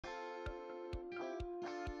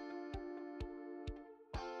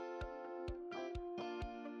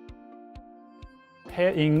Here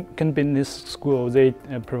in Ken Business School, they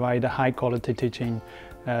provide high-quality teaching.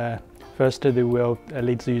 First, they will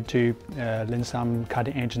lead you to learn some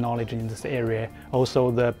cutting-edge knowledge in this area. Also,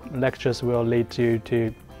 the lectures will lead you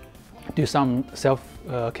to do some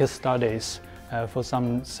self-case studies for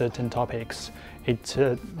some certain topics. It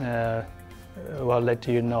will let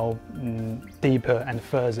you know deeper and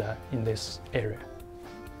further in this area.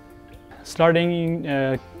 Starting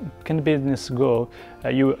in Ken Business School,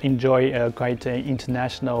 you enjoy quite an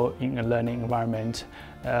international learning environment.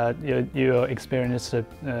 You experience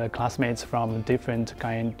classmates from different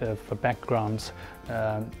kind of backgrounds.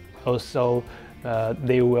 Also,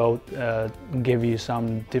 they will give you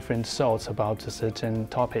some different thoughts about certain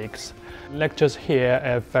topics. Lectures here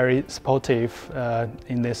are very supportive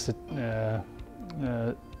in this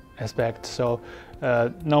aspect. So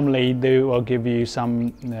normally they will give you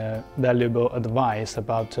some valuable advice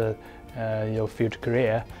about your future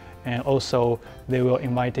career, and also they will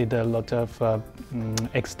invite a lot of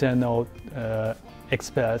external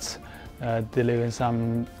experts delivering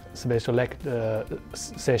some special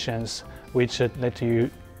sessions which let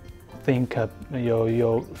you think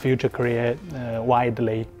your future career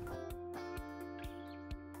widely.